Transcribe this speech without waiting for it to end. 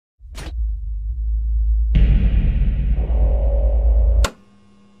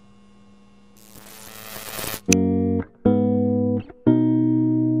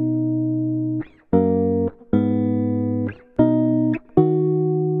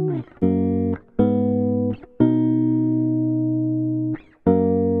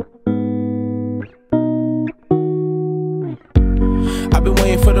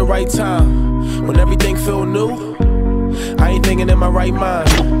right time, when everything feel new, I ain't thinking in my right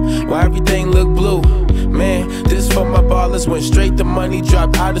mind. Why everything look blue? Man, this for my ballers, went straight to money,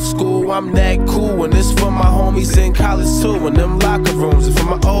 dropped out of school. I'm that cool, and this for my homies in college too. In them locker rooms, and for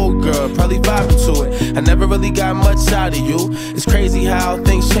my old girl, probably vibing to it. I never really got much out of you. It's crazy how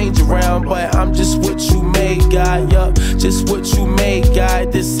things change around, but I'm just what you made, guy. Yup, just what you made, guy.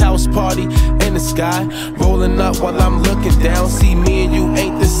 This house party in the sky, rolling up while I'm looking down. See, me and you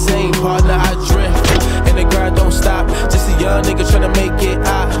ain't the same, partner. I drift, and the grind don't stop. Just a young nigga tryna make it.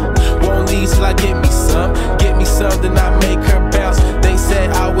 I won't leave till I get me some, then I make her bounce. They said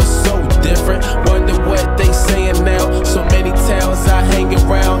I was so different, wonder what they saying now. So many towns I hang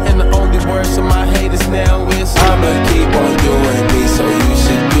around, and the only words of my haters now is I'ma keep on doing me, so you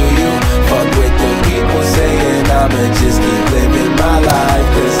should do you. Fuck with the people saying I'ma just keep living my life,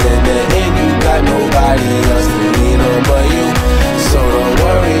 cause in the end you got nobody else to lean on but you. So don't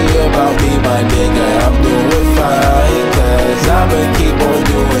worry about me, my nigga, I'm doing fine, cause I'ma keep on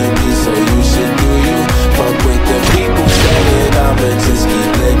doing me, so you should do you. Fuck with the people saying I'ma just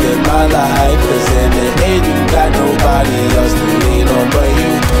keep living my life, cause in the end you got nobody else to lean on but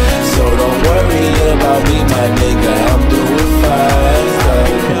you. So don't worry about me, my nigga, I'm doing fine.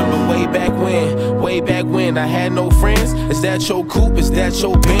 Remember way back when I had no friends. Is that your coupe, is that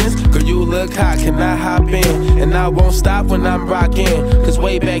your Benz? Girl, you look hot, can I hop in? And I won't stop when I'm rockin', cause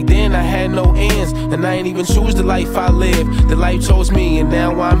way back then I had no ends, and I ain't even choose the life I live. The life chose me and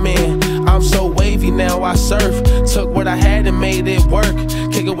now I'm in. I'm so wavy now I surf, took what I had and made it work.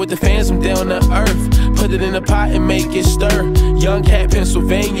 Kick it with the fans from down to earth, put it in a pot and make it stir. Young cat,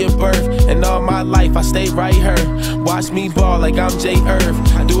 Pennsylvania birth, and all my life I stay right here. Watch me ball like I'm J. Irv.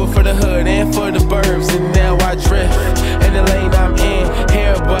 I do it for the hood and for the burbs, and now I drift in the lane I'm in.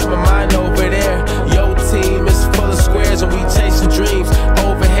 Here, but my mind over there. Yo, team is full of squares and we chasing dreams.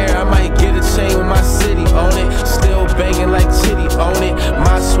 Over here, I might get a chain with my city on it. Still banging like Chitty on it.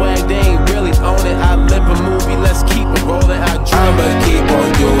 My swag, they ain't really on it. I live a movie, let's keep it rolling. I'ma keep on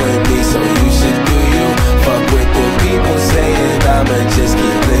doing me, so you should do you. Fuck with the people saying I'ma just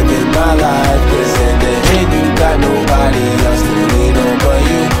keep living my life, cause in the end you got nobody else to lean on but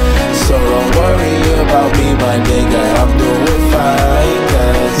you. So don't worry about me, my nigga, I'm doing fine,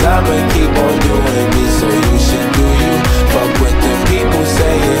 cause I'ma keep on doing me, so you should do you. Fuck with the people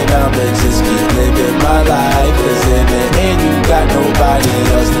saying I'ma just keep living my life, cause in the end you got nobody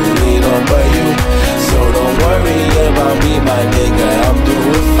else to lean on but you. So don't worry about me, my nigga, I'm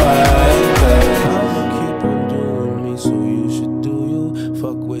doing fine, cause I'ma keep on doing me, so you should do you.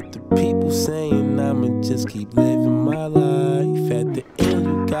 Fuck with the people saying I'ma just keep living my life. At the end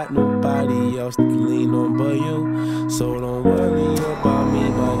you got nobody else to lean on but you. So don't worry about me,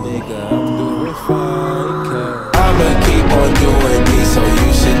 my nigga, I'm doing fine.